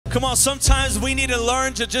Come on, sometimes we need to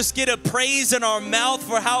learn to just get a praise in our mouth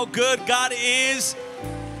for how good God is.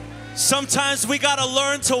 Sometimes we got to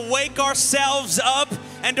learn to wake ourselves up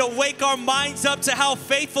and to wake our minds up to how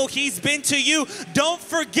faithful He's been to you. Don't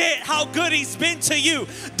forget how good He's been to you.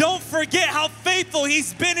 Don't forget how faithful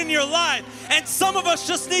He's been in your life. And some of us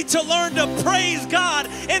just need to learn to praise God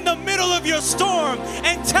in the middle of your storm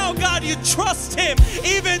and tell God you trust Him,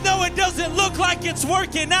 even though it doesn't look like it's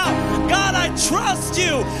working out. God, I trust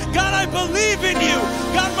you. God, I believe in you.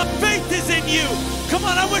 God, my faith is in you. Come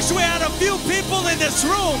on, I wish we had a few people in this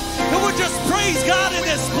room who would just praise God in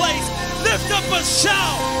this place. Lift up a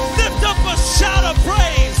shout. Lift up a shout of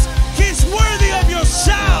praise. He's worthy of your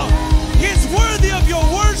shout. He's worthy of your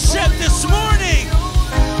worship this morning.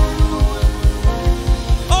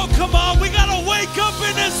 Oh, come on. We got to wake up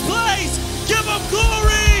in this place. Give Him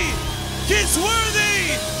glory. He's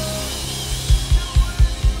worthy.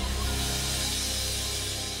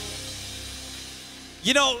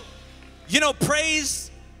 You know, praise,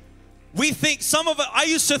 we think, some of it, I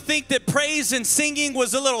used to think that praise and singing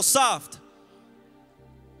was a little soft.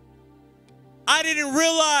 I didn't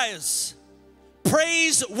realize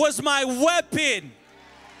praise was my weapon.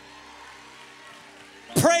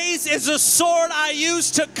 Praise is a sword I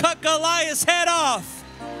use to cut Goliath's head off.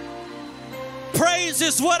 Praise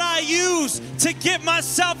is what I use to get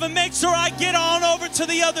myself and make sure I get on over to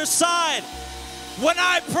the other side. When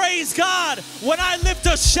I praise God, when I lift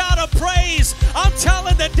a shout of praise, I'm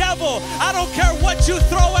telling the devil, I don't care what you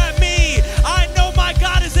throw at me. I know my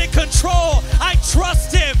God is in control. I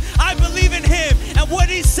trust Him. I believe in Him. And what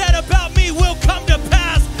He said about me will come to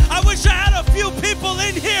pass. I wish I had a few people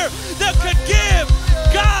in here that could give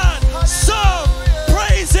God some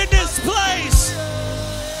praise in this place.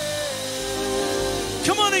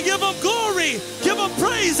 Come on and give Him glory. Give Him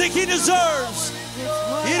praise that He deserves.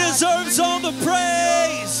 He deserves all the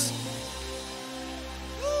praise.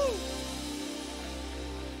 Woo.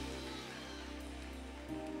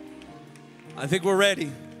 I think we're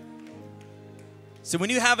ready. So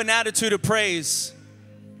when you have an attitude of praise,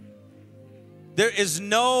 there is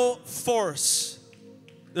no force,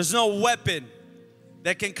 there's no weapon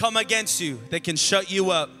that can come against you that can shut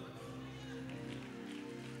you up.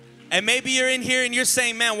 And maybe you're in here and you're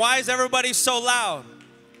saying, man, why is everybody so loud?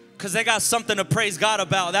 Because they got something to praise God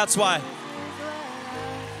about. That's why.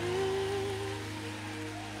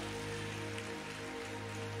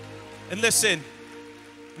 And listen,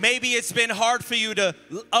 maybe it's been hard for you to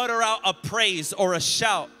utter out a praise or a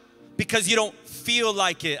shout because you don't feel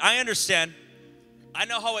like it. I understand. I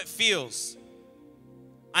know how it feels.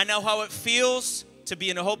 I know how it feels to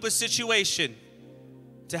be in a hopeless situation,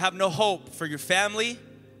 to have no hope for your family.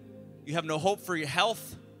 You have no hope for your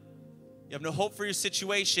health. You have no hope for your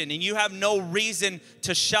situation, and you have no reason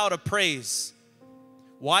to shout a praise.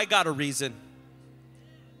 Well, I got a reason.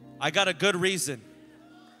 I got a good reason.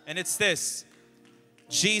 And it's this.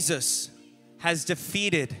 Jesus has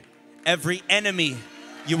defeated every enemy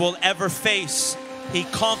you will ever face. He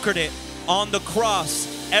conquered it on the cross.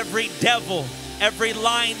 Every devil, every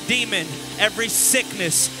lying demon, every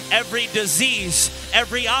sickness, every disease,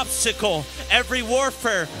 every obstacle, every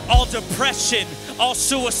warfare, all depression, all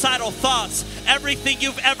suicidal thoughts, everything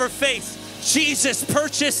you've ever faced. Jesus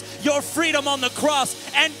purchased your freedom on the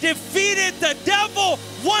cross and defeated the devil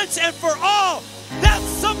once and for all. That's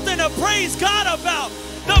something to praise God about.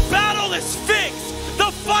 The battle is fixed.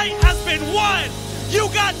 The fight has been won.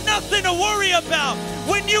 You got nothing to worry about.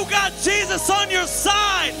 When you got Jesus on your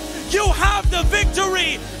side, you have the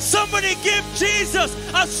victory. Somebody give Jesus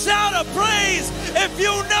a shout of praise if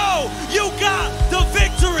you know you got the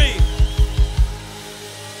victory.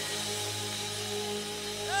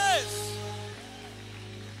 Yes.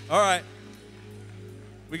 All right.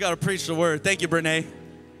 We got to preach the word. Thank you, Brene.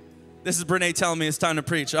 This is Brene telling me it's time to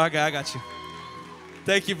preach. Okay, I got you.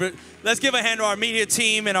 Thank you. Let's give a hand to our media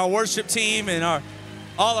team and our worship team and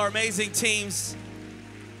all our amazing teams.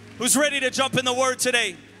 Who's ready to jump in the word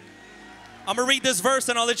today? I'm going to read this verse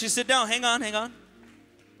and I'll let you sit down. Hang on, hang on.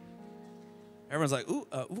 Everyone's like, ooh,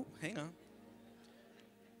 hang on.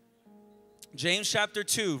 James chapter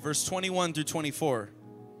 2, verse 21 through 24.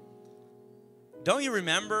 Don't you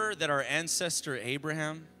remember that our ancestor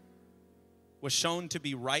Abraham was shown to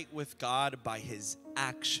be right with God by his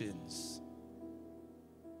actions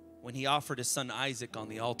when he offered his son Isaac on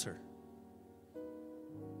the altar?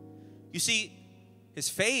 You see, his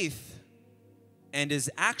faith and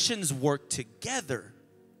his actions work together.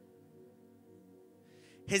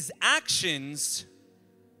 His actions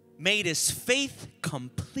made his faith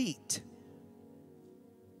complete.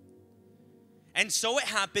 And so it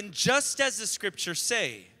happened just as the scriptures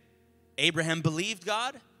say. Abraham believed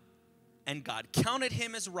God, and God counted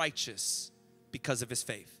him as righteous because of his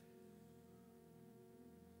faith.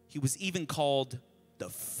 He was even called the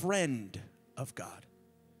friend of God.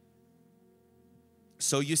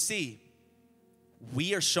 So you see,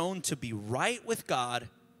 we are shown to be right with God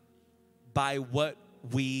by what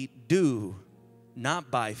we do, not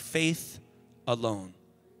by faith alone.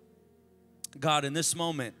 God, in this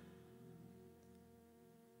moment,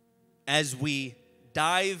 as we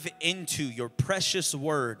dive into your precious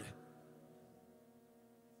word,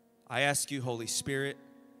 I ask you, Holy Spirit,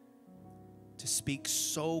 to speak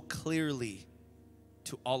so clearly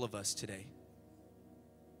to all of us today.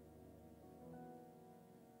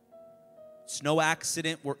 It's no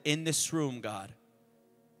accident we're in this room, God.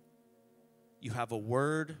 You have a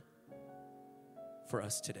word for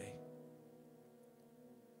us today.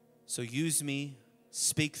 So use me,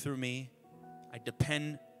 speak through me. I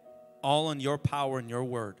depend all on your power and your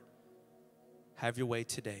word. Have your way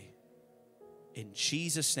today. In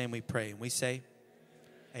Jesus' name we pray. And we say,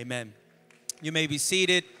 amen. You may be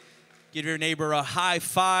seated. Give your neighbor a high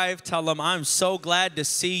five. Tell them, I'm so glad to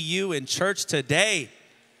see you in church today.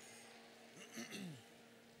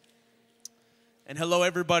 And hello,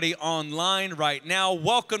 everybody online right now.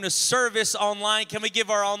 Welcome to service online. Can we give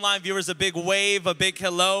our online viewers a big wave, a big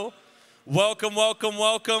hello? Welcome, welcome,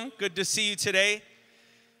 welcome. Good to see you today.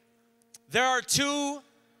 There are two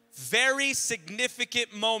very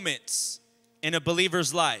significant moments in a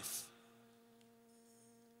believer's life.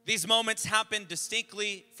 These moments happen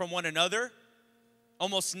distinctly from one another,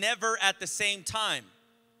 almost never at the same time.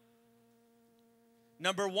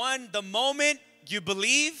 Number one, the moment you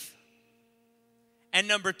believe. And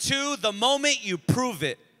number two, the moment you prove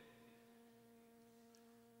it.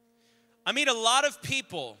 I meet a lot of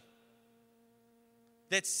people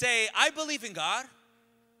that say, I believe in God.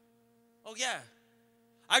 Oh yeah,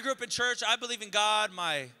 I grew up in church. I believe in God.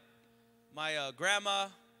 My grandma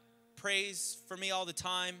prays for me all the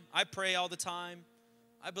time. I pray all the time.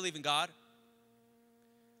 I believe in God.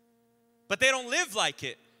 But they don't live like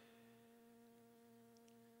it.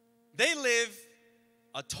 They live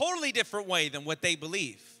a totally different way than what they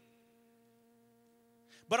believe.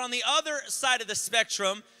 But on the other side of the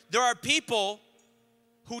spectrum, there are people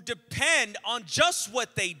who depend on just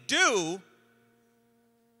what they do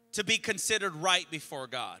to be considered right before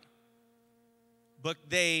God. But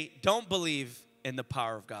they don't believe in the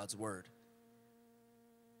power of God's word.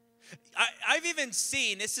 I've even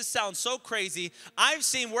seen, this just sounds so crazy,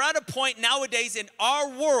 we're at a point nowadays in our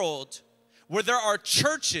world where there are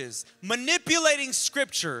churches manipulating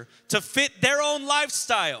scripture to fit their own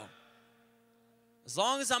lifestyle. As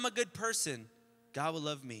long as I'm a good person, God will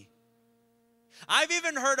love me. I've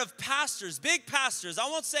even heard of pastors, big pastors, I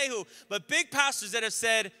won't say who, but big pastors that have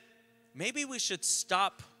said, maybe we should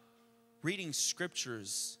stop reading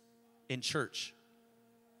scriptures in church.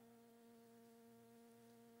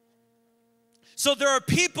 So there are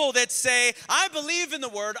people that say, I believe in the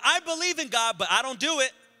word, I believe in God, but I don't do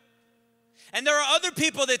it. And there are other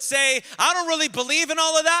people that say, I don't really believe in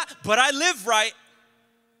all of that, but I live right.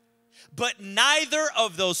 But neither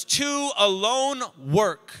of those two alone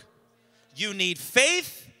work. You need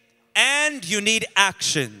faith and you need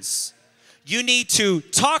actions. You need to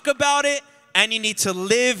talk about it and you need to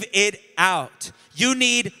live it out. You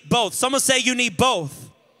need both. Someone say you need both.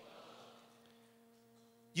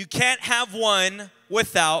 You can't have one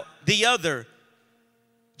without the other.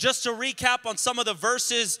 Just to recap on some of the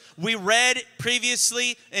verses we read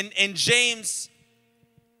previously in James,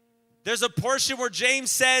 there's a portion where James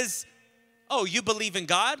says, oh, you believe in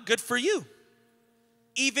God? Good for you.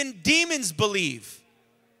 Even demons believe,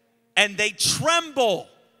 and they tremble.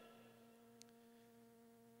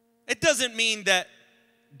 It doesn't mean that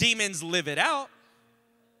demons live it out.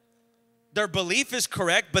 Their belief is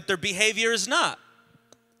correct, but their behavior is not.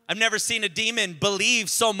 I've never seen a demon believe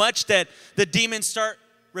so much that the demons start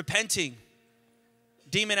repenting.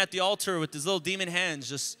 Demon at the altar with his little demon hands,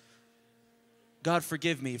 just, God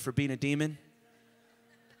forgive me for being a demon.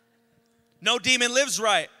 No demon lives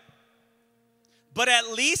right. But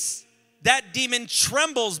at least that demon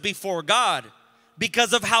trembles before God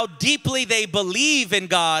because of how deeply they believe in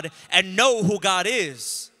God and know who God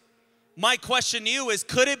is. My question to you is,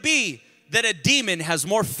 could it be that a demon has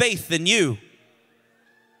more faith than you?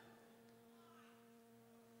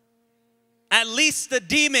 At least the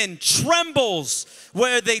demon trembles.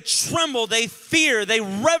 Where they tremble, they fear, they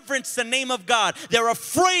reverence the name of God. They're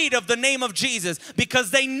afraid of the name of Jesus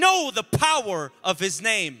because they know the power of his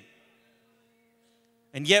name.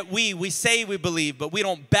 And yet we say we believe, but we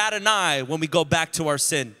don't bat an eye when we go back to our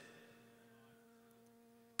sin.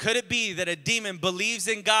 Could it be that a demon believes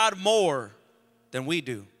in God more than we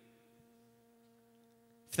do?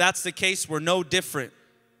 If that's the case, we're no different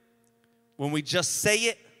when we just say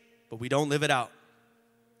it, but we don't live it out.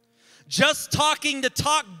 Just talking the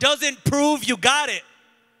talk doesn't prove you got it.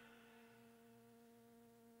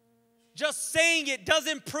 Just saying it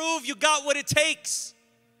doesn't prove you got what it takes.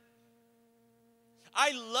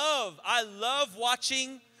 I love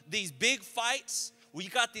watching these big fights where you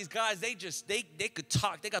got these guys, they could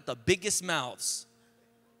talk. They got the biggest mouths.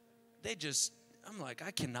 I'm like,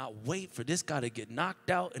 I cannot wait for this guy to get knocked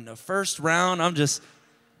out in the first round.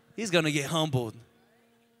 He's going to get humbled.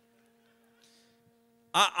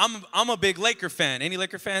 I'm a big Laker fan. Any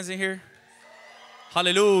Laker fans in here?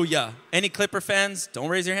 Hallelujah. Any Clipper fans? Don't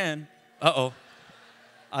raise your hand. Uh-oh.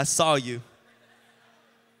 I saw you.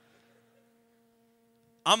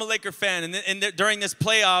 I'm a Laker fan, and during this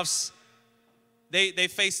playoffs, they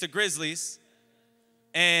faced the Grizzlies.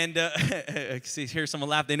 And I see, hear someone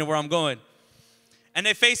laugh. They know where I'm going. And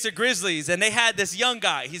they faced the Grizzlies, and they had this young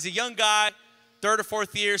guy. He's a young guy, third or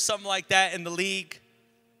fourth year, something like that in the league.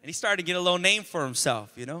 And he started to get a little name for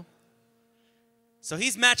himself, you know. So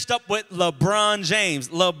he's matched up with LeBron James.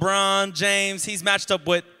 LeBron James, he's matched up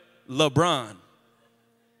with LeBron.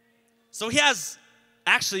 So he has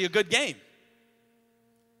actually a good game.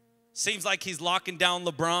 Seems like he's locking down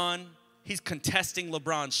LeBron. He's contesting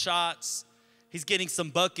LeBron's shots. He's getting some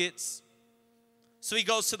buckets. So he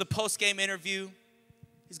goes to the post-game interview.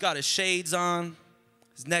 He's got his shades on,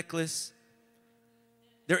 his necklace.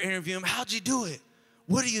 They're interviewing him. How'd you do it?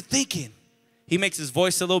 What are you thinking? He makes his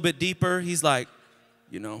voice a little bit deeper. He's like,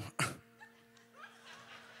 you know,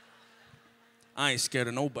 I ain't scared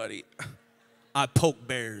of nobody. I poke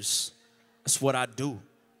bears. That's what I do.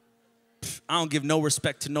 I don't give no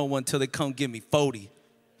respect to no one until they come give me 40.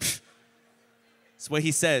 That's what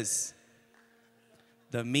he says.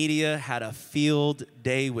 The media had a field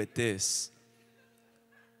day with this.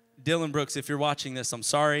 Dylan Brooks, if you're watching this, I'm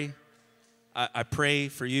sorry. I pray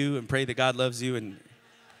for you and pray that God loves you, and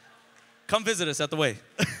come visit us at the Way.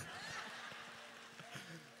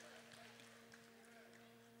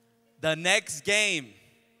 The next game,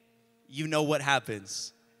 you know what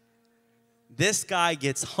happens. This guy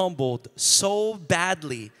gets humbled so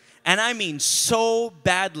badly, and I mean so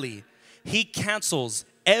badly, he cancels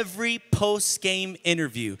every post-game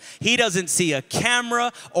interview. He doesn't see a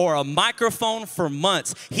camera or a microphone for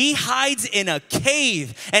months. He hides in a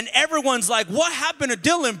cave, and everyone's like, what happened to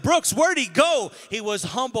Dylan Brooks? Where'd he go? He was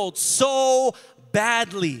humbled so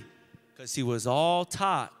badly because he was all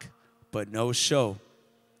talk but no show.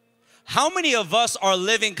 How many of us are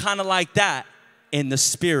living kind of like that in the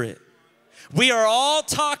spirit? We are all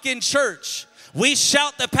talk in church. We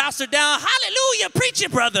shout the pastor down, hallelujah, preach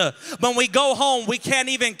it, brother. When we go home, we can't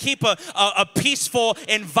even keep a peaceful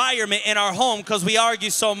environment in our home because we argue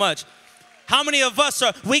so much. How many of us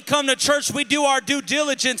we come to church, we do our due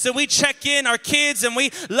diligence, and we check in our kids, and we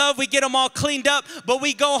get them all cleaned up, but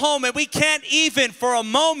we go home and we can't even for a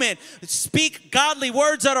moment speak godly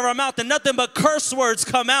words out of our mouth, and nothing but curse words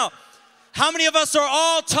come out. How many of us are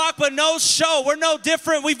all talk but no show? We're no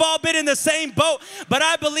different. We've all been in the same boat. But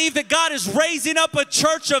I believe that God is raising up a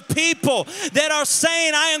church of people that are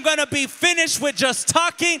saying, I am going to be finished with just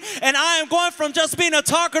talking, and I am going from just being a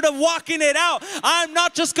talker to walking it out. I'm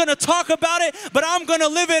not just going to talk about it, but I'm going to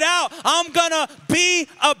live it out. I'm going to be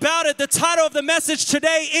about it. The title of the message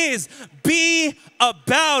today is Be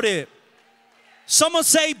About It. Someone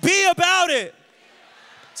say, be about it.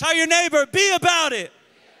 Tell your neighbor, be about it.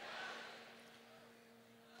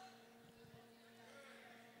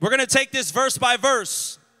 We're going to take this verse by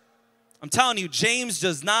verse. I'm telling you, James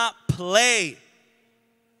does not play.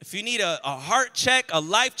 If you need a heart check, a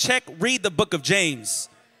life check, read the book of James.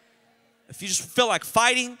 If you just feel like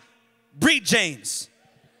fighting, read James.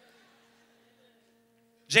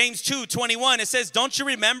 James 2:21, it says, don't you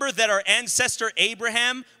remember that our ancestor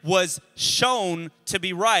Abraham was shown to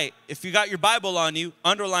be right? If you got your Bible on you,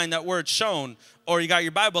 underline that word shown, or you got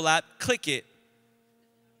your Bible app, click it.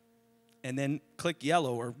 And then click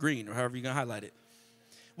yellow or green or however you're going to highlight it.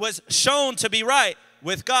 Was shown to be right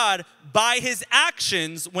with God by his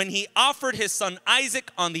actions when he offered his son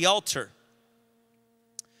Isaac on the altar.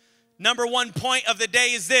 Number one point of the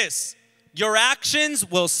day is this: your actions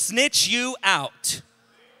will snitch you out.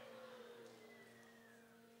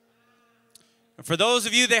 And for those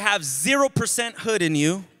of you that have 0% hood in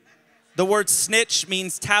you, the word snitch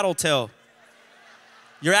means tattletale.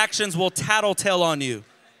 Your actions will tattletale on you.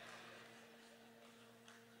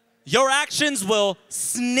 Your actions will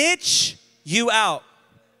snitch you out.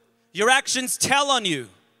 Your actions tell on you.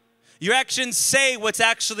 Your actions say what's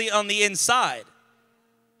actually on the inside.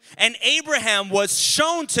 And Abraham was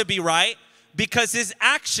shown to be right because his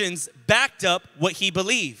actions backed up what he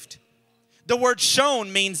believed. The word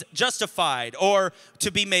shown means justified or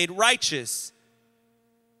to be made righteous.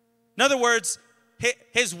 In other words,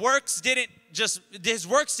 his works didn't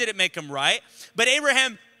make him right, but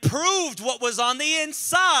Abraham proved what was on the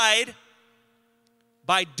inside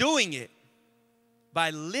by doing it, by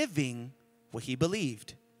living what he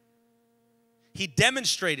believed. He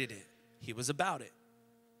demonstrated it. He was about it.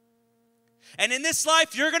 And in this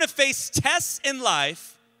life, you're going to face tests in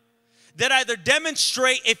life that either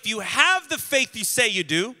demonstrate if you have the faith you say you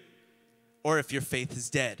do, or if your faith is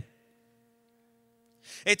dead.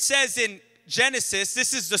 It says in Genesis,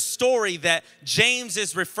 this is the story that James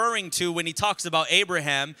is referring to when he talks about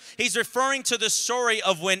Abraham. He's referring to the story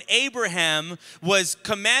of when Abraham was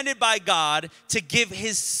commanded by God to give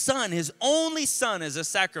his son, his only son, as a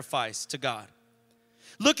sacrifice to God.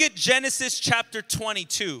 Look at Genesis chapter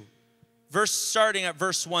 22, starting at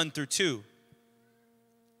verse 1 through 2.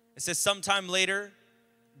 It says, sometime later,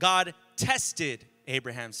 God tested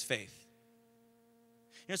Abraham's faith.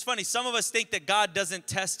 You know, it's funny, some of us think that God doesn't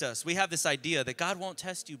test us. We have this idea that God won't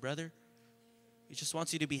test you, brother. He just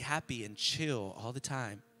wants you to be happy and chill all the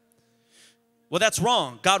time. Well, that's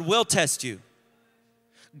wrong. God will test you.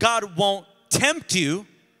 God won't tempt you,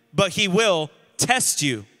 but he will test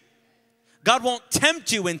you. God won't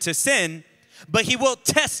tempt you into sin, but he will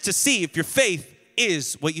test to see if your faith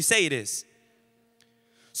is what you say it is.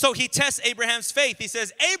 So he tests Abraham's faith. He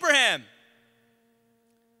says, Abraham,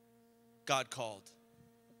 God called.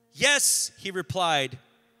 Yes, he replied,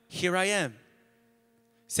 here I am.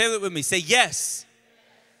 Say it with me. Say, yes,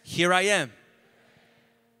 here I am.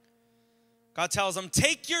 God tells him,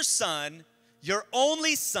 take your son, your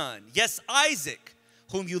only son, yes, Isaac,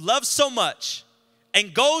 whom you love so much,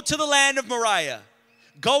 and go to the land of Moriah.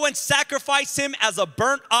 Go and sacrifice him as a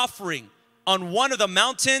burnt offering on one of the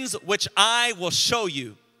mountains which I will show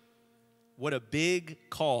you. What a big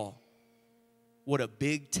call. What a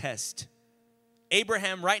big test.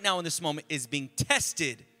 Abraham right now in this moment is being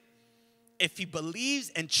tested if he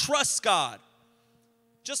believes and trusts God.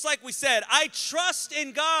 Just like we said, I trust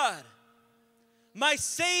in God, my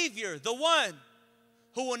Savior, the one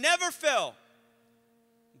who will never fail.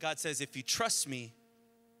 God says, if you trust me,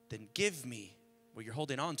 then give me what you're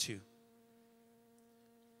holding on to.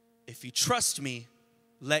 If you trust me,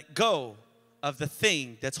 let go of the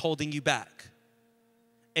thing that's holding you back.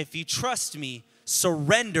 If you trust me,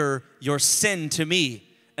 surrender your sin to me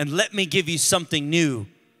and let me give you something new.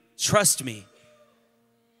 Trust me.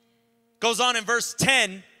 Goes on in verse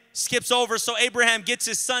 10, skips over. So Abraham gets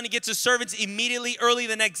his son, he gets his servants immediately early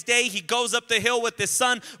the next day. He goes up the hill with his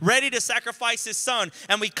son, ready to sacrifice his son.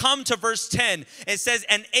 And we come to verse 10. It says,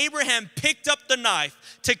 and Abraham picked up the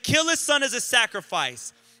knife to kill his son as a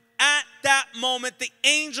sacrifice. At that moment, the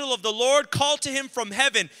angel of the Lord called to him from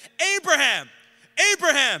heaven, Abraham,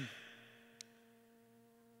 Abraham.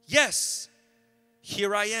 Yes,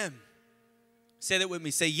 here I am. Say that with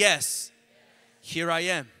me. Say, yes, here I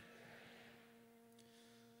am.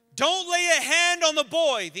 Don't lay a hand on the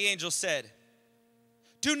boy, the angel said.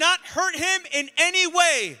 Do not hurt him in any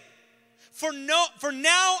way. For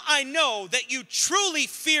now I know that you truly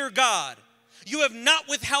fear God. You have not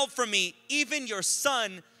withheld from me even your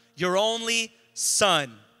son, your only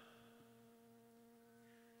son.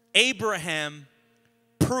 Abraham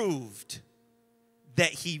proved that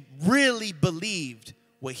he really believed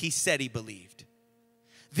what he said he believed.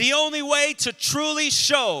 The only way to truly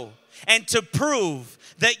show and to prove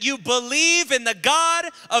that you believe in the God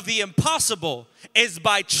of the impossible is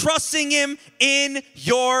by trusting him in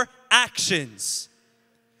your actions.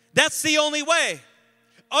 That's the only way.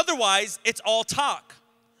 Otherwise, it's all talk.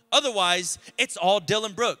 Otherwise, it's all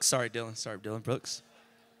Dylan Brooks. Sorry, Dylan Brooks.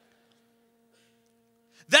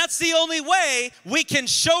 That's the only way we can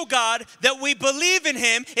show God that we believe in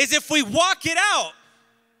him is if we walk it out.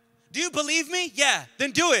 Do you believe me? Yeah,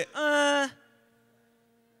 then do it.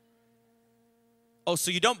 Oh,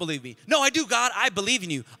 so you don't believe me? No, I do, God. I believe in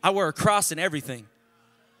you. I wear a cross and everything.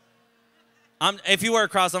 If you wear a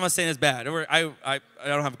cross, I'm not saying it's bad. I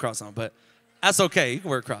don't have a cross on, but that's okay. You can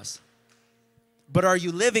wear a cross. But are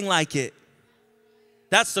you living like it?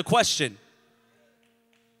 That's the question.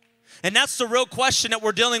 And that's the real question that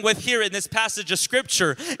we're dealing with here in this passage of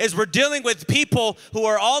scripture, is we're dealing with people who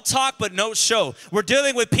are all talk but no show. We're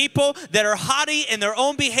dealing with people that are haughty in their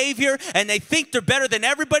own behavior and they think they're better than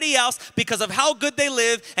everybody else because of how good they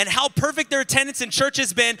live and how perfect their attendance in church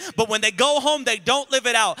has been. But when they go home, they don't live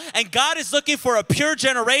it out. And God is looking for a pure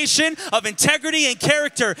generation of integrity and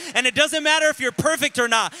character. And it doesn't matter if you're perfect or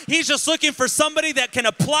not. He's just looking for somebody that can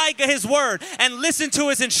apply his word and listen to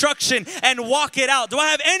his instruction and walk it out. Do I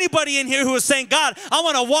have anybody anybody in here who is saying, God, I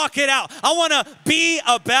want to walk it out. I want to be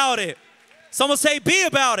about it. Someone say, be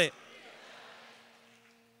about it.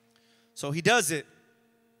 So he does it.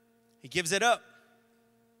 He gives it up.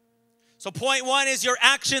 So point one is your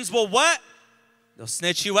actions will what? They'll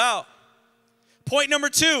snitch you out. Point number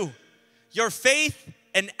two, your faith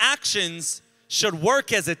and actions should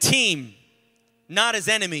work as a team, not as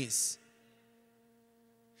enemies.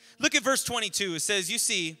 Look at verse 22. It says, you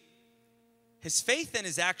see, his faith and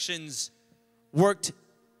his actions worked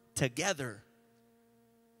together.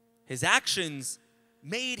 His actions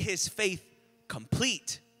made his faith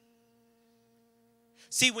complete.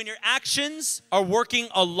 See, when your actions are working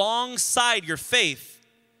alongside your faith,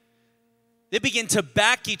 they begin to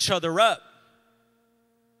back each other up.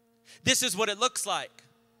 This is what it looks like.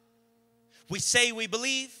 We say we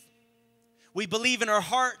believe. We believe in our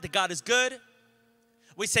heart that God is good.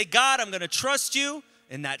 We say, God, I'm going to trust you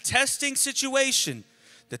in that testing situation.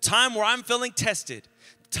 The time where I'm feeling tested.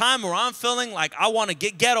 The time where I'm feeling like I want to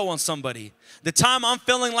get ghetto on somebody. The time I'm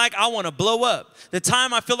feeling like I want to blow up. The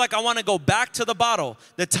time I feel like I want to go back to the bottle.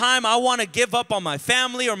 The time I want to give up on my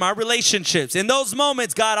family or my relationships. In those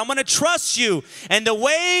moments, God, I'm going to trust you. And the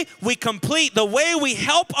way we complete, the way we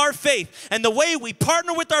help our faith, and the way we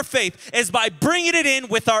partner with our faith is by bringing it in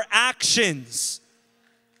with our actions.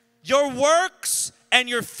 Your works and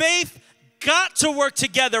your faith got to work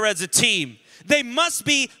together as a team. They must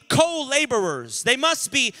be co-laborers. They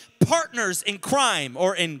must be partners in crime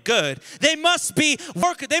or in good. They must be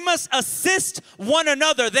they must assist one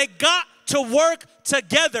another. They got to work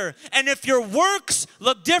together. And if your works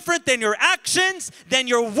look different than your actions, then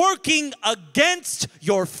you're working against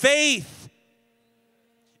your faith.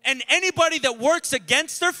 And anybody that works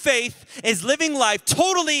against their faith is living life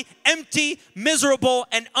totally empty, miserable,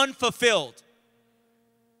 and unfulfilled.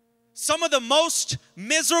 Some of the most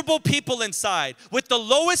miserable people inside, with the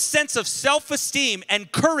lowest sense of self-esteem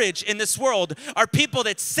and courage in this world, are people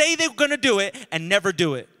that say they're going to do it and never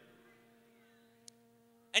do it.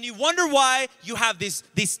 And you wonder why you have these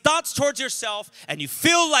thoughts towards yourself, and you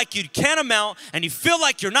feel like you can't amount, and you feel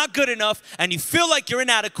like you're not good enough, and you feel like you're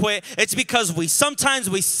inadequate. It's because sometimes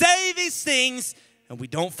we say these things and we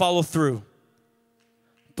don't follow through.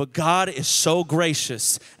 But God is so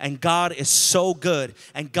gracious, and God is so good,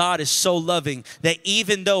 and God is so loving that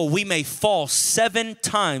even though we may fall 7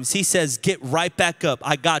 times, he says, get right back up.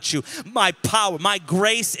 I got you. My power, my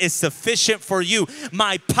grace is sufficient for you.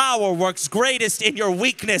 My power works greatest in your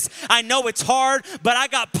weakness. I know it's hard, but I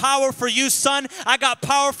got power for you, son. I got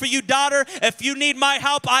power for you, daughter. If you need my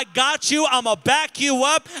help, I got you. I'm going to back you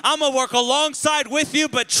up. I'm going to work alongside with you,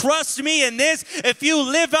 but trust me in this. If you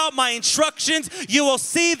live out my instructions, you will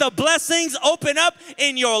see the blessings open up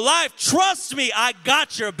in your life. Trust me, I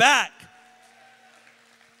got your back.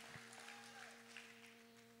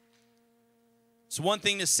 It's one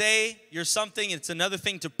thing to say you're something, it's another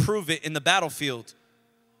thing to prove it in the battlefield.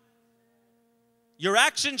 Your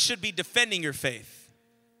actions should be defending your faith,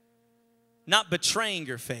 not betraying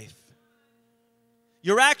your faith.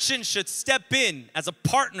 Your actions should step in as a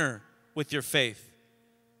partner with your faith,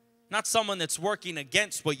 not someone that's working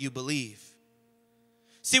against what you believe.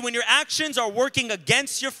 See, when your actions are working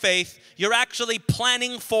against your faith, you're actually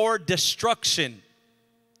planning for destruction.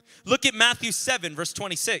 Look at Matthew 7, verse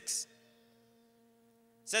 26. It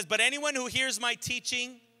says, but anyone who hears my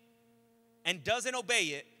teaching and doesn't obey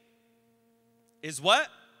it is what?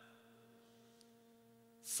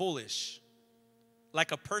 Foolish.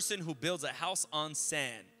 Like a person who builds a house on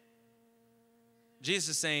sand. Jesus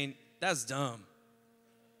is saying, that's dumb.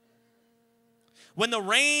 When the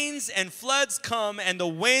rains and floods come and the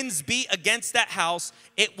winds beat against that house,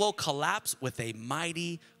 it will collapse with a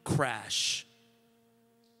mighty crash.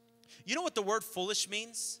 You know what the word foolish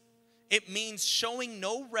means? It means showing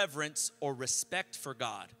no reverence or respect for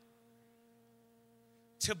God.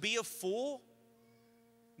 To be a fool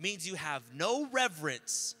means you have no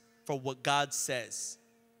reverence for what God says.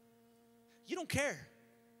 You don't care.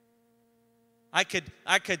 I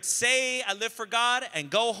could say I live for God and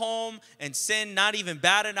go home and sin, not even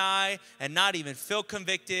bat an eye and not even feel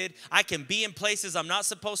convicted. I can be in places I'm not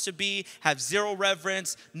supposed to be, have zero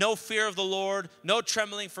reverence, no fear of the Lord, no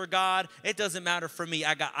trembling for God. It doesn't matter for me.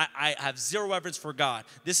 I have zero reverence for God.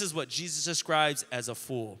 This is what Jesus describes as a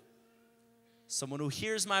fool. Someone who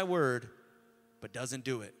hears my word but doesn't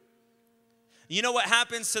do it. You know what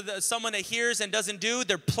happens to someone that hears and doesn't do?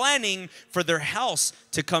 They're planning for their house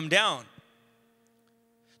to come down.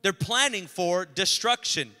 They're planning for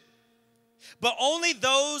destruction. But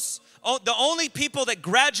the only people that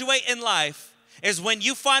graduate in life is when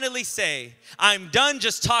you finally say, I'm done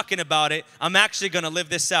just talking about it. I'm actually going to live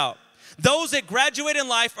this out. Those that graduate in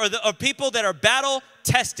life are people that are battle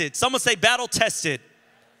tested. Someone say battle tested.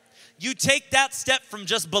 You take that step from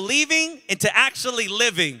just believing into actually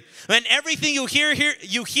living. And everything you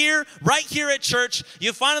hear right here at church,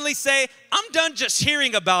 you finally say, I'm done just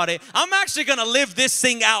hearing about it. I'm actually going to live this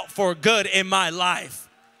thing out for good in my life.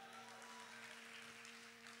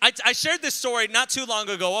 I shared this story not too long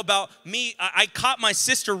ago about me. I caught my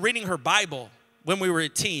sister reading her Bible when we were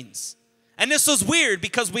teens. And this was weird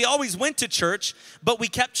because we always went to church, but we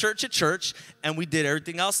kept church at church, and we did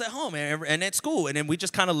everything else at home and at school. And then we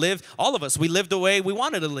just kind of lived, all of us, we lived the way we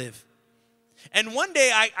wanted to live. And one day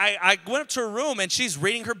I went up to her room, and she's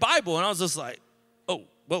reading her Bible, and I was just like, oh,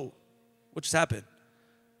 whoa, what just happened?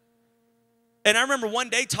 And I remember one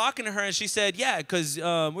day talking to her, and she said, yeah, because we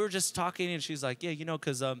were just talking, and she's like, yeah,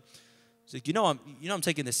 because she's like, I'm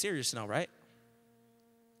taking this serious now, right?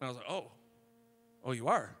 And I was like, oh, you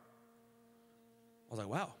are? I was like,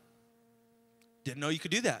 wow, didn't know you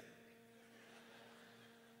could do that.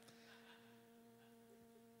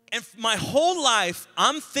 And my whole life,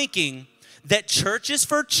 I'm thinking that church is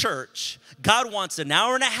for church. God wants an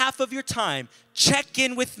hour and a half of your time. Check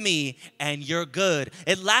in with me and you're good.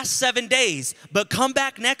 It lasts 7 days, but come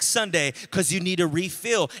back next Sunday because you need a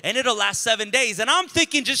refill. And it'll last 7 days. And I'm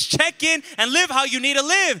thinking just check in and live how you need to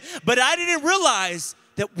live. But I didn't realize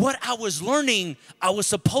that what I was learning, I was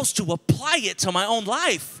supposed to apply it to my own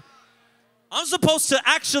life. I'm supposed to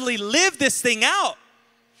actually live this thing out.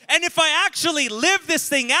 And if I actually live this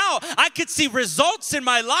thing out, I could see results in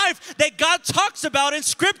my life that God talks about in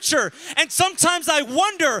Scripture. And sometimes I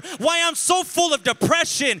wonder why I'm so full of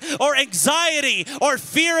depression or anxiety or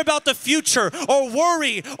fear about the future or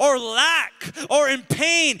worry or lack or in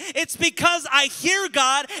pain. It's because I hear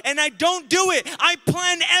God and I don't do it. I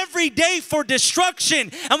plan every day for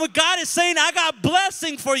destruction. And what God is saying, I got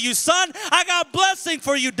blessing for you, son. I got blessing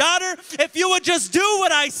for you, daughter. If you would just do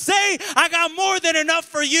what I say, I got more than enough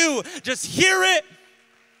for you. Just hear it,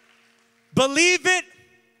 believe it,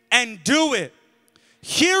 and do it.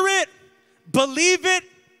 Hear it, believe it,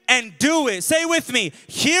 and do it. Say with me,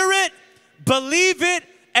 hear it, believe it,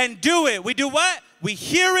 and do it. We do what? We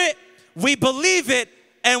hear it, we believe it,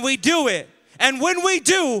 and we do it. And when we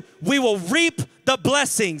do, we will reap the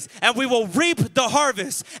blessings, and we will reap the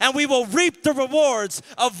harvest, and we will reap the rewards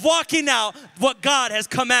of walking out what God has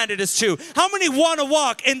commanded us to. How many want to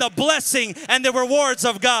walk in the blessing and the rewards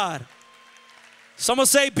of God? Someone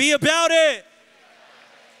say, be about it.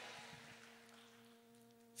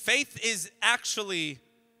 Faith is actually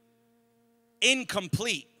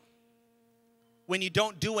incomplete when you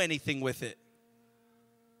don't do anything with it.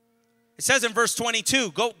 It says in verse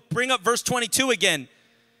 22, go bring up verse 22 again.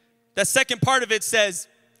 The second part of it says,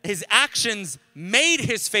 his actions made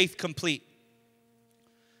his faith complete.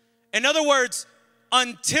 In other words,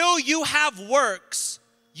 until you have works,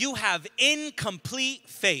 you have incomplete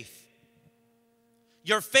faith.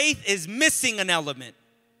 Your faith is missing an element.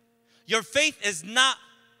 Your faith is not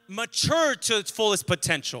mature to its fullest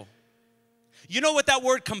potential. You know what that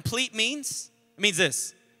word complete means? It means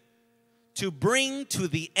this: to bring to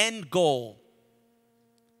the end goal.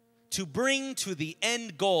 To bring to the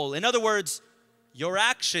end goal. In other words, your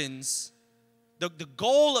actions, the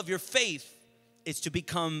goal of your faith is to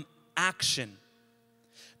become action.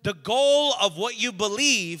 The goal of what you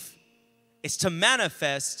believe is to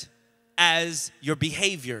manifest as your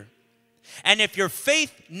behavior. And if your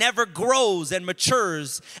faith never grows and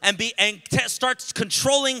matures and starts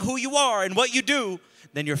controlling who you are and what you do,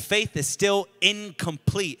 then your faith is still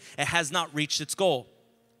incomplete. It has not reached its goal.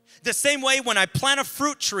 The same way when I plant a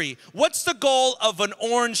fruit tree, what's the goal of an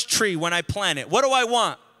orange tree when I plant it? What do I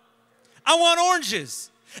want? I want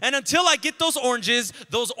oranges. And until I get those oranges,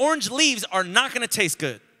 those orange leaves are not going to taste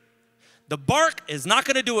good. The bark is not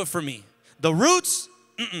going to do it for me. The roots,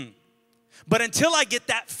 But until I get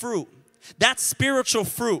that fruit, that spiritual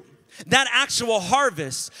fruit, that actual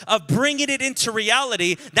harvest of bringing it into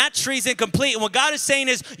reality, that tree's incomplete. And what God is saying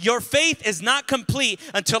is your faith is not complete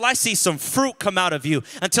until I see some fruit come out of you,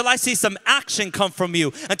 until I see some action come from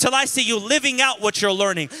you, until I see you living out what you're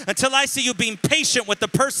learning, until I see you being patient with the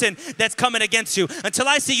person that's coming against you, until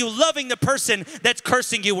I see you loving the person that's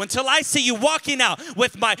cursing you, until I see you walking out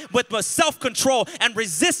with my self-control and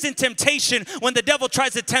resisting temptation when the devil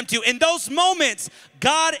tries to tempt you. In those moments,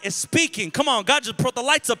 God is speaking. Come on, God just put the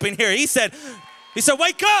lights up in here. He said,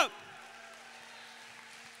 wake up.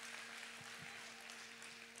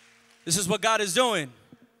 This is what God is doing.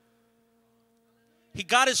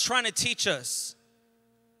 God is trying to teach us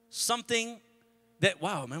something that,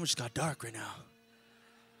 wow, man, we just got dark right now.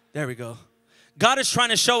 There we go. God is trying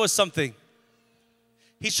to show us something.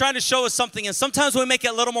 He's trying to show us something, and sometimes we make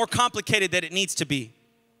it a little more complicated than it needs to be.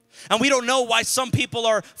 And we don't know why some people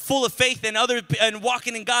are full of faith and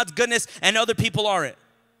walking in God's goodness and other people aren't.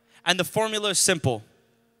 And the formula is simple.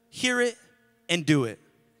 Hear it and do it,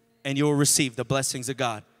 and you will receive the blessings of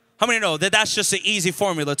God. How many know that that's just an easy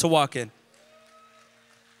formula to walk in?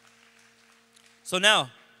 So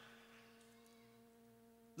now,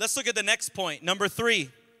 let's look at the next point. Number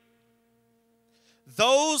 3.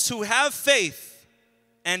 Those who have faith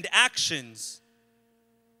and actions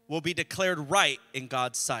will be declared right in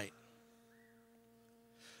God's sight.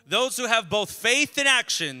 Those who have both faith and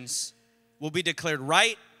actions will be declared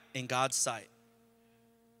right in God's sight.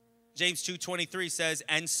 James 2:23 says,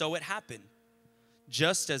 and so it happened,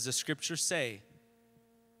 just as the scriptures say.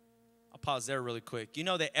 I'll pause there really quick. You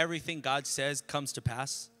know that everything God says comes to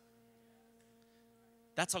pass?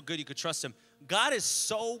 That's how good you could trust him. God is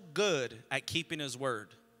so good at keeping his word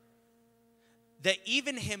that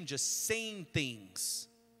even him just saying things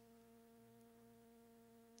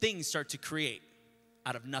start to create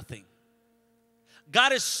out of nothing.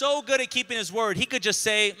 God is so good at keeping his word. He could just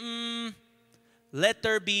say, let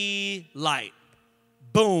there be light.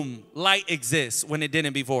 Boom, light exists when it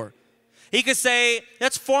didn't before. He could say,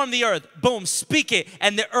 let's form the earth. Boom, speak it,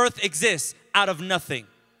 and the earth exists out of nothing.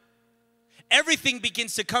 Everything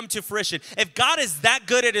begins to come to fruition. If God is that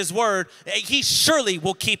good at his word, he surely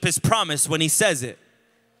will keep his promise when he says it.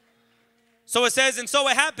 So it says, and so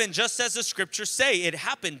it happened just as the scriptures say. It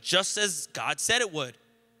happened just as God said it would.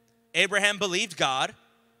 Abraham believed God,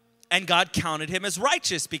 and God counted him as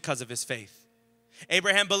righteous because of his faith.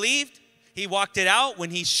 Abraham believed, he walked it out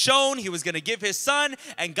when he's shown he was going to give his son,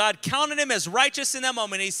 and God counted him as righteous in that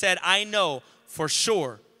moment. He said, I know for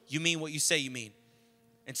sure you mean what you say you mean.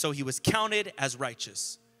 And so he was counted as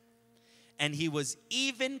righteous. And he was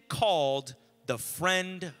even called the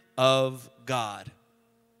friend of God.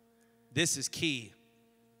 This is key.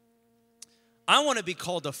 I want to be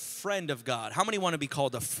called a friend of God. How many want to be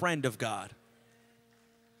called a friend of God?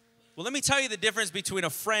 Well, let me tell you the difference between a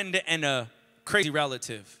friend and a crazy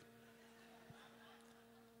relative.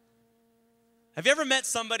 Have you ever met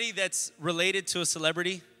somebody that's related to a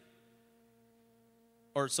celebrity?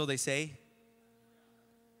 Or so they say.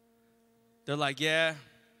 They're like, yeah,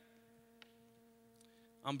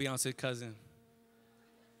 I'm Beyonce's cousin.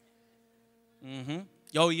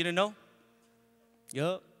 Yo, you didn't know?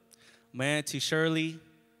 Yup. My Auntie Shirley,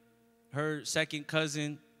 her second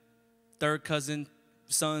cousin, third cousin,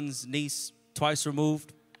 son's niece, twice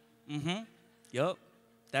removed. Yup.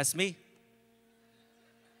 That's me.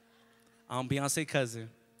 I'm Beyonce's cousin.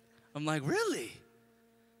 I'm like, really?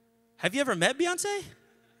 Have you ever met Beyonce?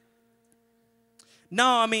 No,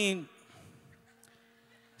 I mean,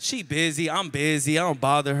 she busy, I'm busy, I don't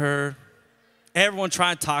bother her. Everyone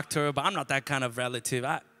try and talk to her, but I'm not that kind of relative.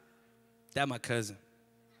 That's my cousin.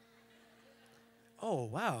 Oh,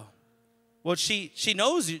 wow. Well, she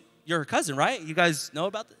knows you're her cousin, right? You guys know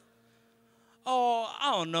about that? Oh,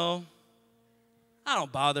 I don't know. I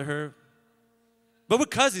don't bother her. But we're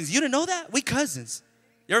cousins. You didn't know that? We cousins.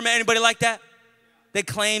 You ever met anybody like that? They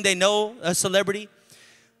claim they know a celebrity.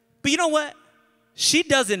 But you know what? She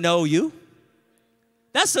doesn't know you.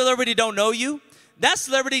 That celebrity don't know you. That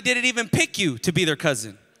celebrity didn't even pick you to be their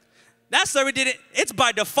cousin. That celebrity didn't. It's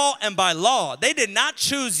by default and by law. They did not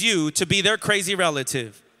choose you to be their crazy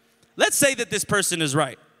relative. Let's say that this person is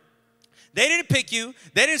right. They didn't pick you.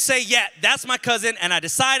 They didn't say, yeah, that's my cousin, and I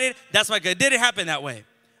decided that's my cousin. It didn't happen that way.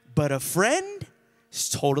 But a friend is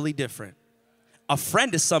totally different. A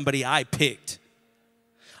friend is somebody I picked.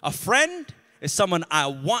 A friend is someone I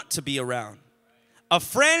want to be around. A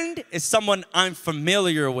friend is someone I'm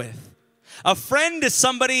familiar with. A friend is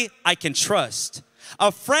somebody I can trust.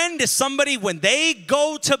 A friend is somebody when they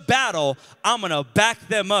go to battle, I'm going to back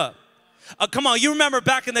them up. Come on, you remember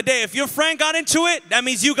back in the day, if your friend got into it, that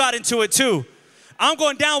means you got into it too. I'm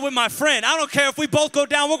going down with my friend. I don't care if we both go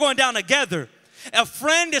down, we're going down together. A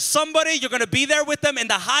friend is somebody you're going to be there with them in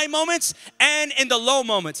the high moments and in the low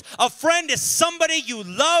moments. A friend is somebody you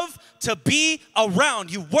love to be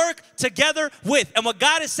around. You work together with. And what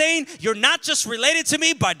God is saying, you're not just related to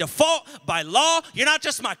me by default, by law. You're not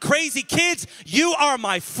just my crazy kids. You are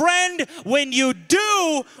my friend when you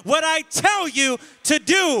do what I tell you to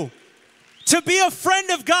do. To be a friend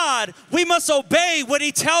of God, we must obey what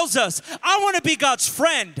he tells us. I want to be God's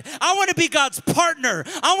friend. I want to be God's partner.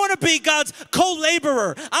 I want to be God's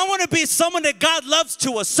co-laborer. I want to be someone that God loves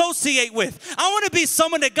to associate with. I want to be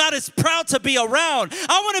someone that God is proud to be around.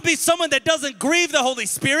 I want to be someone that doesn't grieve the Holy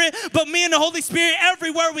Spirit, but me and the Holy Spirit,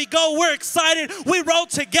 everywhere we go, we're excited. We roll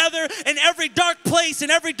together in every dark place, in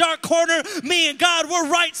every dark corner. Me and God, we're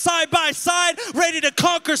right side by side, ready to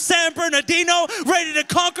conquer San Bernardino, ready to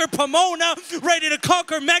conquer Pomona, ready to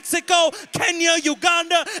conquer Mexico, Kenya,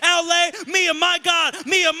 Uganda, LA. Me and my God,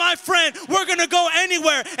 me and my friend, we're going to go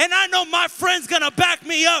anywhere. And I know my friend's going to back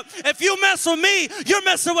me up. If you mess with me, you're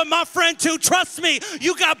messing with my friend too. Trust me,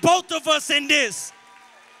 you got both of us in this.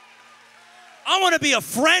 I want to be a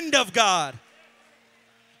friend of God.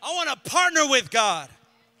 I want to partner with God.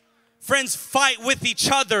 Friends fight with each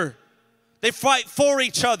other. They fight for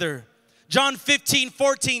each other. John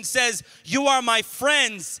 15:14 says, you are my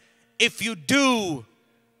friends if you do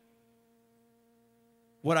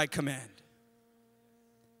what I command.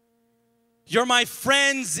 You're my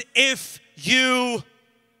friends if you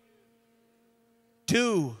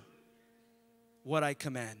do what I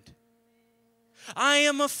command. I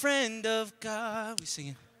am a friend of God. We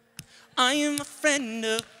singing. I am a friend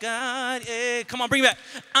of God. Yeah, come on, bring it back.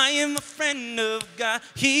 I am a friend of God.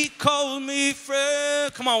 He called me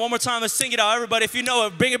friend. Come on, one more time. Let's sing it out. Everybody, if you know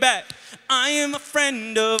it, bring it back. I am a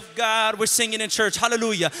friend of God. We're singing in church.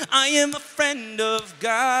 Hallelujah. I am a friend of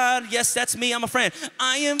God. Yes, that's me. I'm a friend.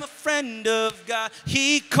 I am a friend of God.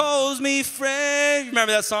 He calls me friend. You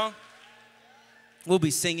remember that song? We'll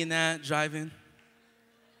be singing that, driving.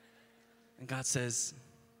 And God says,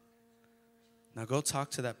 now go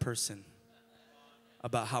talk to that person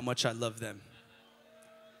about how much I love them.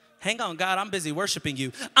 Hang on, God, I'm busy worshiping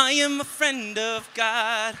you. I am a friend of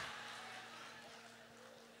God.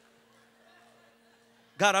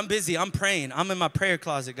 God, I'm busy. I'm praying. I'm in my prayer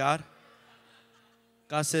closet, God.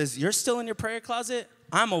 God says, you're still in your prayer closet?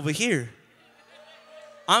 I'm over here.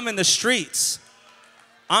 I'm in the streets.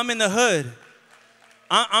 I'm in the hood.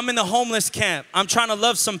 I'm in the homeless camp. I'm trying to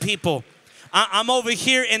love some people. I'm over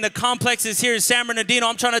here in the complexes here in San Bernardino.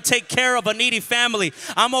 I'm trying to take care of a needy family.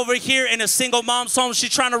 I'm over here in a single mom's home. She's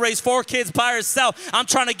trying to raise 4 kids by herself. I'm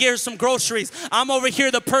trying to get her some groceries. I'm over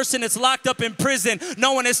here, the person that's locked up in prison.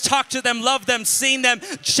 No one has talked to them, loved them, seen them,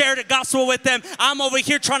 shared the gospel with them. I'm over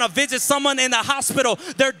here trying to visit someone in the hospital.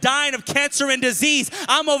 They're dying of cancer and disease.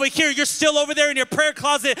 I'm over here. You're still over there in your prayer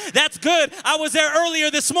closet. That's good. I was there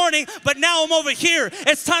earlier this morning, but now I'm over here.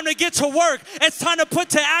 It's time to get to work. It's time to put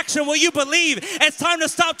to action what you believe. It's time to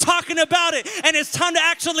stop talking about it, and it's time to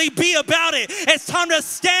actually be about it. It's time to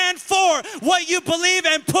stand for what you believe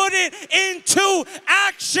and put it into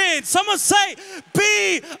action. Someone say,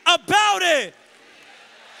 be about it.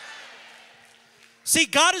 See,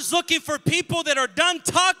 God is looking for people that are done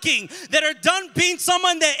talking, that are done being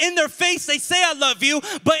someone that in their face they say I love you,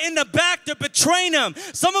 but in the back they're betraying them.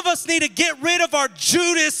 Some of us need to get rid of our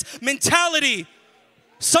Judas mentality.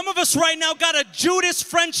 Some of us right now got a Judas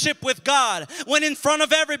friendship with God. When in front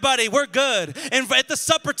of everybody, we're good. And at the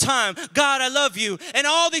supper time, God, I love you. And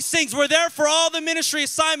all these things, we're there for all the ministry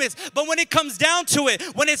assignments. But when it comes down to it,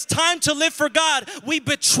 when it's time to live for God, we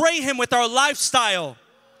betray him with our lifestyle.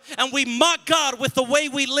 And we mock God with the way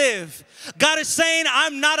we live. God is saying,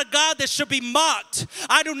 I'm not a God that should be mocked.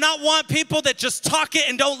 I do not want people that just talk it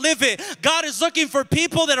and don't live it. God is looking for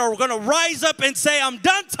people that are going to rise up and say, I'm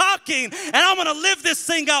done talking and I'm going to live this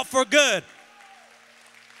thing out for good.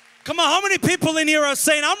 Come on, how many people in here are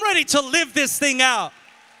saying, I'm ready to live this thing out?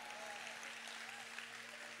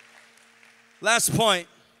 Last point,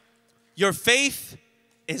 your faith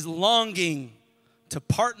is longing to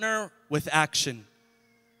partner with action.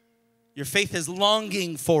 Your faith is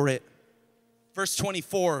longing for it. Verse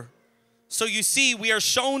 24, so you see, we are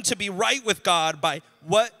shown to be right with God by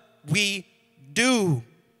what we do,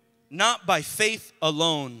 not by faith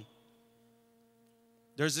alone.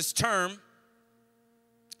 There's this term,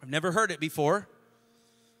 I've never heard it before,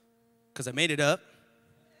 because I made it up,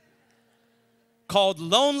 called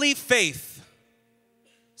lonely faith.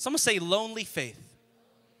 Someone say lonely faith.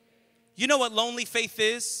 You know what lonely faith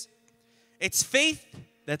is? It's faith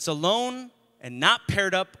that's alone and not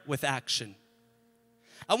paired up with action.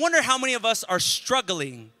 I wonder how many of us are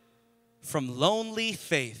struggling from lonely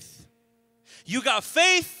faith. You got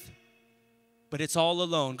faith, but it's all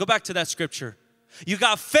alone. Go back to that scripture. You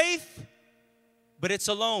got faith, but it's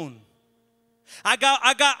alone.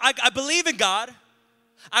 I believe in God.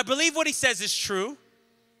 I believe what he says is true,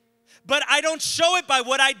 but I don't show it by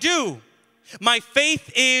what I do. My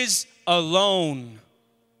faith is alone.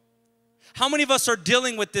 How many of us are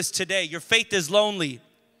dealing with this today? Your faith is lonely.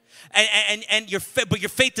 But your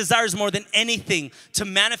faith desires more than anything to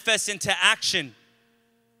manifest into action.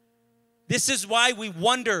 This is why we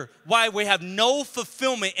wonder why we have no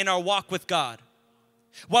fulfillment in our walk with God,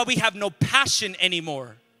 why we have no passion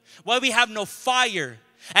anymore, why we have no fire.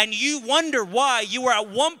 And you wonder why you were at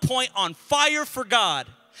one point on fire for God.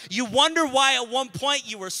 You wonder why at one point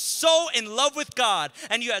you were so in love with God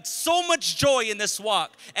and you had so much joy in this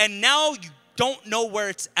walk, and now you don't know where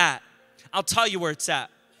it's at. I'll tell you where it's at.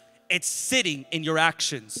 It's sitting in your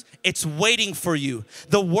actions. It's waiting for you.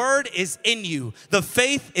 The word is in you. The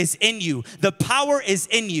faith is in you. The power is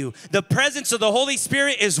in you. The presence of the Holy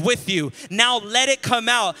Spirit is with you. Now let it come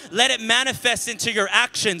out. Let it manifest into your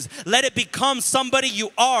actions. Let it become somebody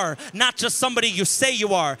you are, not just somebody you say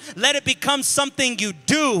you are. Let it become something you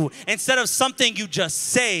do instead of something you just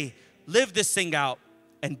say. Live this thing out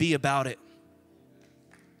and be about it.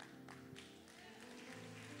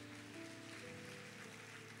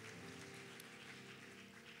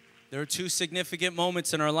 There are two significant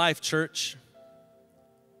moments in our life, church.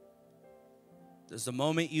 There's the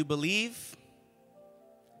moment you believe,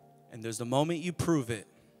 and there's the moment you prove it.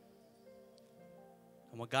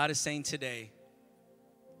 And what God is saying today,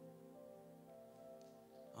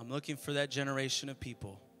 I'm looking for that generation of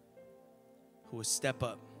people who will step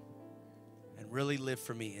up and really live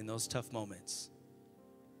for me in those tough moments.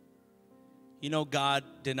 You know, God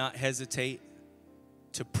did not hesitate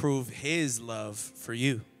to prove his love for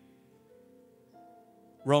you.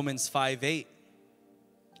 Romans 5:8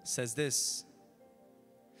 says this,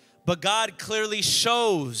 but God clearly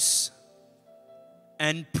shows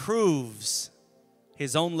and proves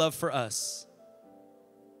his own love for us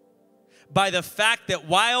by the fact that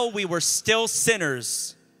while we were still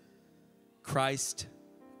sinners, Christ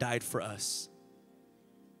died for us.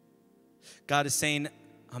 God is saying,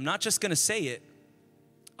 I'm not just going to say it,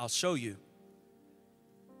 I'll show you.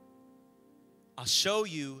 I'll show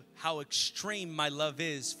you how extreme my love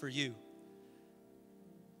is for you.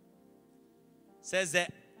 It says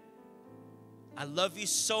that I love you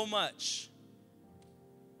so much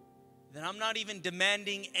that I'm not even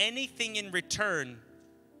demanding anything in return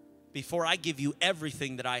before I give you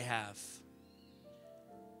everything that I have.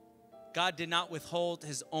 God did not withhold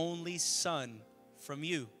his only son from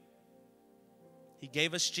you. He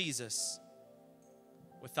gave us Jesus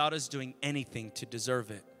without us doing anything to deserve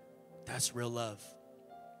it. That's real love.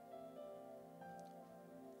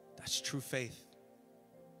 That's true faith.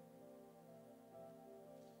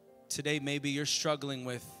 Today, maybe you're struggling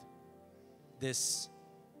with this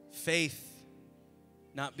faith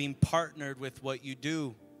not being partnered with what you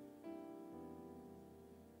do.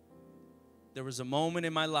 There was a moment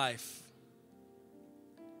in my life,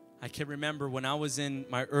 I can remember when I was in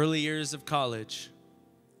my early years of college.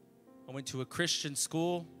 I went to a Christian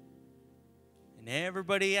school, and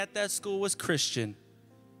everybody at that school was Christian.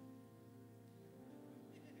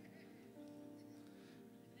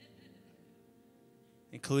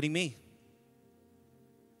 Including me.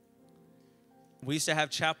 We used to have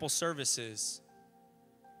chapel services,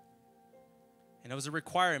 and it was a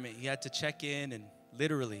requirement. You had to check in, and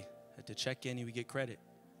literally had to check in, you would get credit.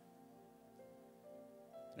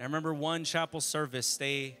 And I remember one chapel service,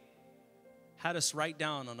 they had us write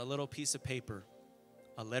down on a little piece of paper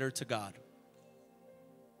a letter to God.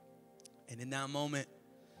 And in that moment,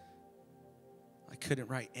 I couldn't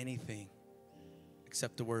write anything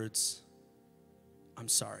except the words, I'm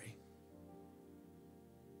sorry.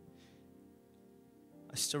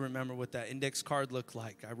 I still remember what that index card looked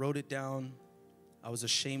like. I wrote it down. I was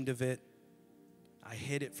ashamed of it. I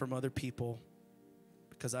hid it from other people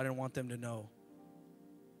because I didn't want them to know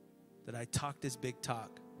that I talked this big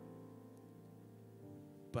talk,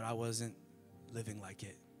 but I wasn't living like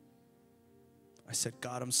it. I said,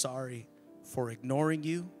 God, I'm sorry for ignoring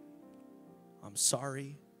you. I'm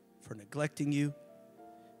sorry for neglecting you.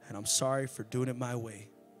 And I'm sorry for doing it my way.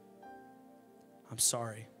 I'm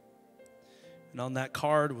sorry. And on that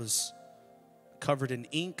card was covered in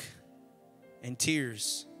ink and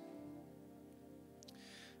tears.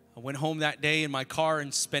 I went home that day in my car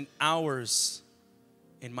and spent hours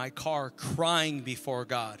in my car crying before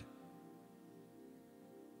God.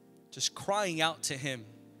 Just crying out to him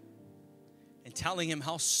and telling him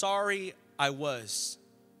how sorry I was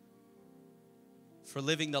for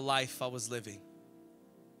living the life I was living.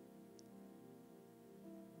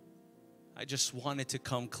 I just wanted to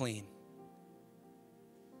come clean.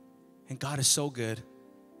 And God is so good.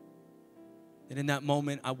 And in that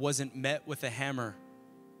moment, I wasn't met with a hammer,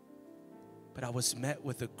 but I was met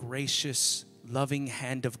with a gracious, loving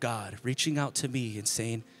hand of God reaching out to me and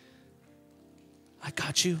saying, I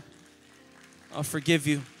got you. I'll forgive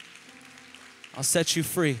you. I'll set you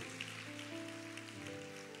free.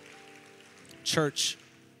 church,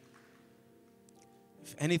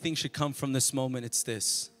 if anything should come from this moment, it's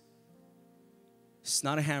this. It's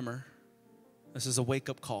not a hammer. This is a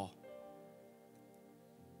wake-up call.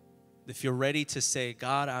 If you're ready to say,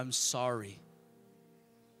 God, I'm sorry.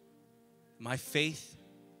 My faith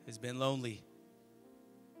has been lonely.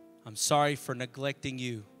 I'm sorry for neglecting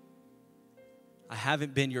you. I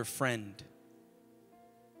haven't been your friend.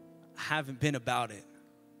 I haven't been about it.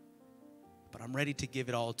 But I'm ready to give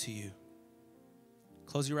it all to you.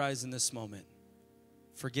 Close your eyes in this moment.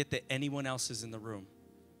 Forget that anyone else is in the room.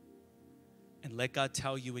 And let God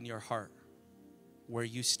tell you in your heart where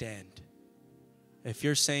you stand. If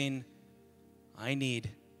you're saying, I need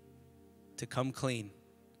to come clean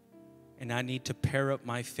and I need to pair up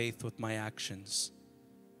my faith with my actions,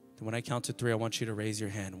 then when I count to 3, I want you to raise your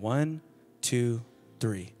hand. 1, 2,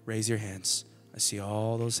 3. Raise your hands. I see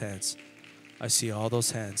all those hands. I see all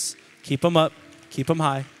those hands. Keep them up. Keep them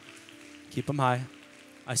high. Keep them high.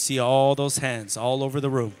 I see all those hands all over the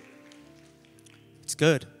room. It's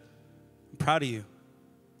good. I'm proud of you.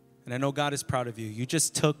 And I know God is proud of you. You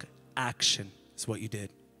just took action is what you did.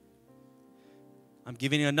 I'm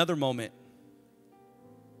giving you another moment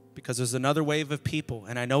because there's another wave of people.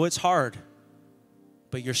 And I know it's hard,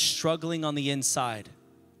 but you're struggling on the inside.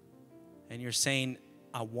 And you're saying,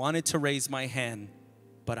 I wanted to raise my hand,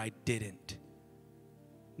 but I didn't.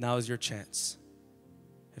 Now is your chance.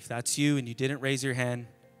 If that's you and you didn't raise your hand,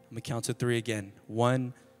 I'm going to count to 3 again.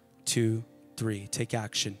 1, 2, 3. Take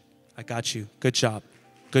action. I got you. Good job.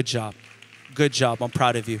 Good job. Good job. I'm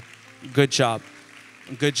proud of you. Good job.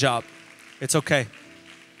 Good job. It's okay.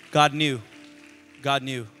 God knew. God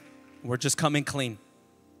knew. We're just coming clean.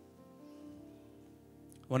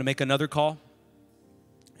 Want to make another call?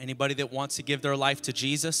 Anybody that wants to give their life to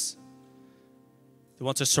Jesus, that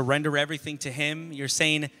wants to surrender everything to Him, you're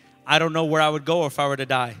saying, I don't know where I would go if I were to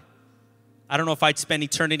die. I don't know if I'd spend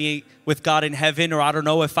eternity with God in heaven, or I don't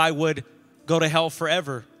know if I would go to hell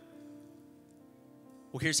forever.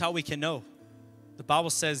 Well, here's how we can know. The Bible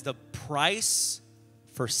says the price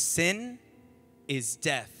for sin is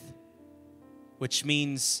death, which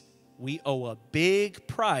means we owe a big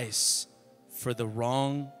price for the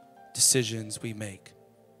wrong decisions we make.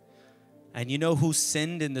 And you know who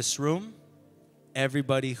sinned in this room?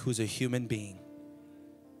 Everybody who's a human being.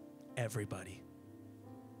 Everybody.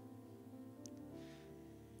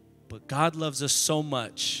 But God loves us so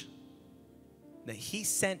much that He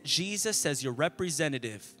sent Jesus as your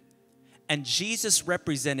representative. And Jesus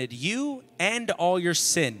represented you and all your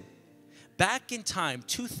sin. Back in time,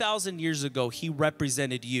 2,000 years ago, He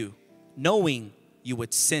represented you, knowing you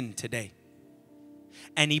would sin today.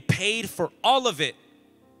 And He paid for all of it.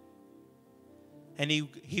 And he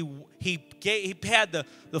had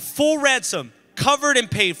the full ransom covered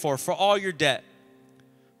and paid for all your debt.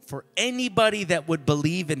 For anybody that would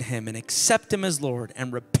believe in Him and accept Him as Lord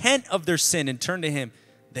and repent of their sin and turn to Him,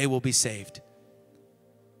 they will be saved.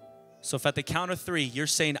 So if at the count of 3, you're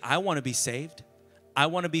saying, I want to be saved, I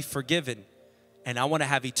want to be forgiven, and I want to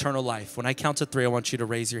have eternal life. When I count to 3, I want you to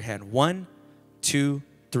raise your hand. 1, 2,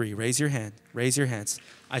 3. Raise your hand. Raise your hands.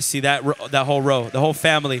 I see that whole row, the whole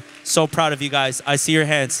family. So proud of you guys. I see your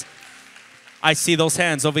hands. I see those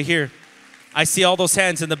hands over here. I see all those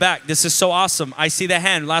hands in the back. This is so awesome. I see the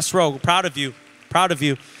hand, last row. Proud of you. Proud of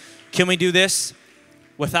you. Can we do this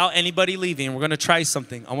without anybody leaving? We're going to try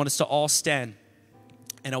something. I want us to all stand.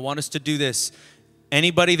 And I want us to do this.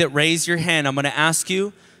 Anybody that raised your hand, I'm going to ask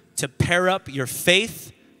you to pair up your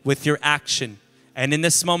faith with your action. And in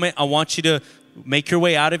this moment, I want you to make your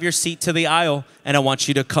way out of your seat to the aisle, and I want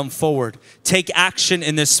you to come forward. Take action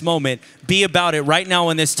in this moment. Be about it right now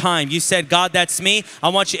in this time. You said, God, that's me. I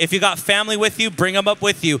want you, if you got family with you, bring them up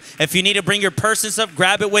with you. If you need to bring your persons up,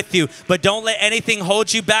 grab it with you. But don't let anything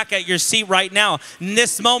hold you back at your seat right now. In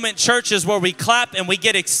this moment, church is where we clap and we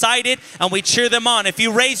get excited and we cheer them on. If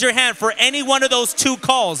you raise your hand for any one of those 2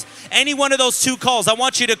 calls, I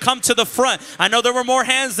want you to come to the front. I know there were more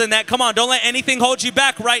hands than that. Come on, don't let anything hold you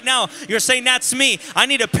back right now. You're saying, that's me. I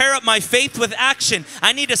need to pair up my faith with action.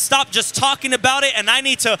 I need to stop just talking about it, and I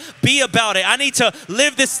need to be about it. I need to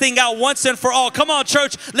live this thing out once and for all. Come on,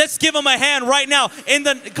 church. Let's give them a hand right now.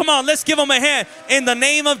 Let's give them a hand. In the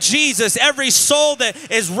name of Jesus, every soul that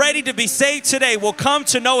is ready to be saved today will come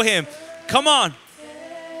to know Him. Come on.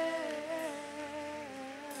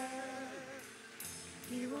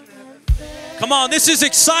 Come on, this is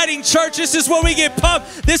exciting, church. This is where we get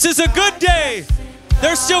pumped. This is a good day.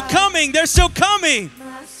 They're still coming. They're still coming.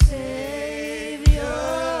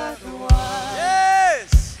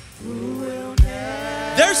 Yes.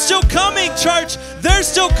 They're still coming, church. They're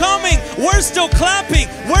still coming. We're still clapping.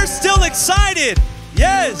 We're still excited.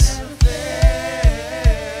 Yes.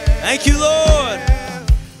 Thank you, Lord.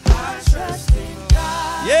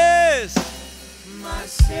 Yes.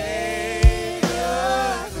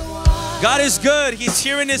 God is good. He's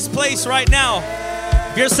here in this place right now.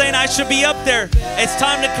 If you're saying I should be up there, it's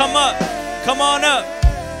time to come up. Come on up.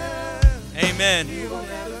 Amen.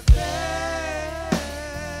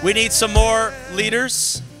 We need some more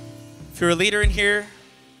leaders. If you're a leader in here,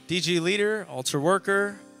 DG leader, altar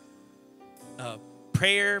worker,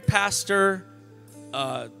 prayer pastor,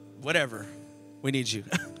 whatever, we need you.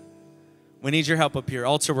 We need your help up here.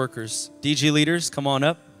 Altar workers, DG leaders, come on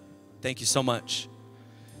up. Thank you so much.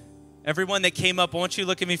 Everyone that came up, I want you to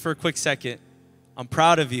look at me for a quick second. I'm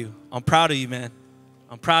proud of you. I'm proud of you, man.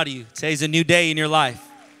 I'm proud of you. Today's a new day in your life.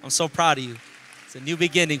 I'm so proud of you. It's a new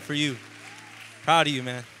beginning for you. Proud of you,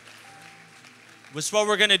 man. This is what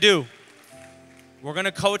we're going to do. We're going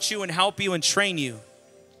to coach you and help you and train you.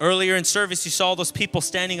 Earlier in service, you saw those people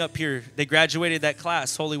standing up here. They graduated that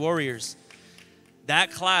class, Holy Warriors. That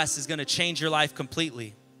class is going to change your life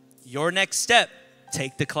completely. Your next step,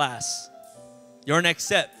 take the class. Your next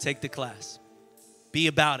step, take the class. Be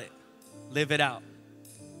about it. Live it out.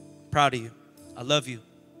 Proud of you. I love you.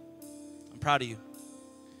 I'm proud of you.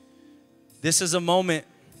 This is a moment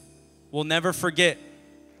we'll never forget.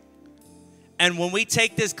 And when we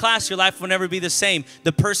take this class, your life will never be the same.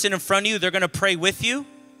 The person in front of you, they're going to pray with you.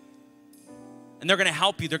 And they're going to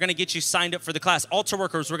help you. They're going to get you signed up for the class. Altar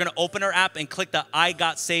workers, we're going to open our app and click the I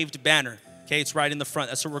Got Saved banner. Okay, it's right in the front.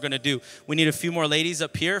 That's what we're going to do. We need a few more ladies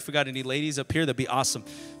up here. If we got any ladies up here, that'd be awesome.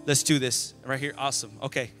 Let's do this. Right here. Awesome.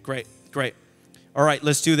 Okay, great, great. All right,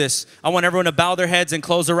 let's do this. I want everyone to bow their heads and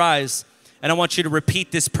close their eyes. And I want you to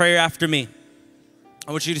repeat this prayer after me.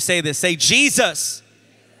 I want you to say this. Say, Jesus.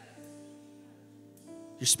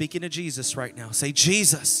 You're speaking to Jesus right now. Say,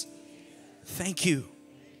 Jesus, thank you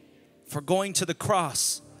for going to the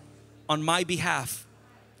cross on my behalf.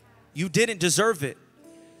 You didn't deserve it.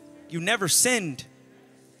 You never sinned.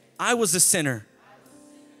 I was a sinner,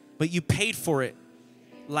 but you paid for it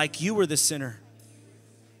like you were the sinner.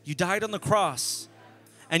 You died on the cross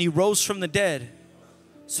and you rose from the dead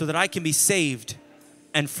so that I can be saved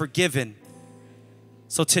and forgiven.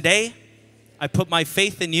 So today, I put my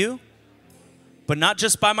faith in you, but not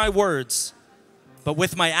just by my words, but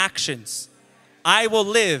with my actions. I will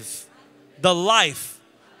live the life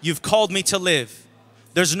you've called me to live.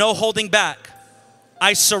 There's no holding back.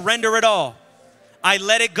 I surrender it all. I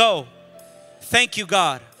let it go. Thank you,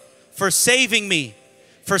 God, for saving me,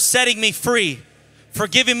 for setting me free, for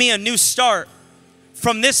giving me a new start.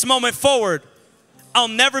 From this moment forward, I'll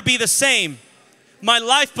never be the same. My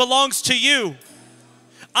life belongs to you.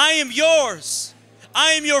 I am yours.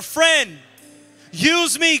 I am your friend.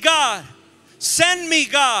 Use me, God. Send me,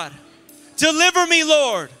 God. Deliver me,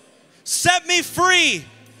 Lord. Set me free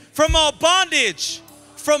from all bondage,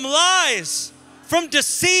 from lies, from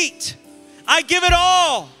deceit. I give it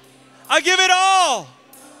all. I give it all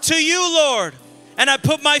to you, Lord. And I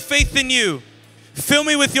put my faith in you. Fill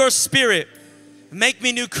me with your spirit. Make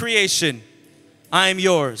me new creation. I am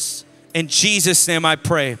yours. In Jesus' name I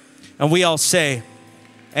pray. And we all say,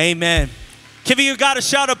 amen. Give you got a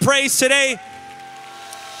shout of praise today.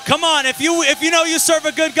 Come on, if you know you serve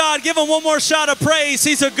a good God, give him one more shout of praise.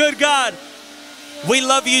 He's a good God. We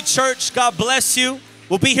love you, church. God bless you.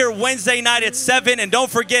 We'll be here Wednesday night at 7. And don't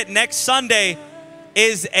forget, next Sunday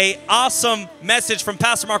is an awesome message from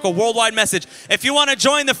Pastor Mark, a worldwide message. If you want to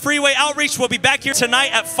join the Freeway Outreach, we'll be back here tonight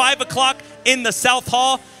at 5 o'clock in the South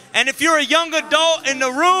Hall. And if you're a young adult in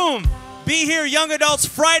the room, be here, young adults,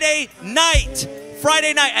 Friday night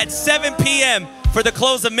at 7 p.m. for the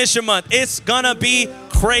close of Mission Month. It's gonna be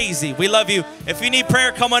crazy. We love you. If you need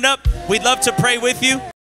prayer coming up, we'd love to pray with you.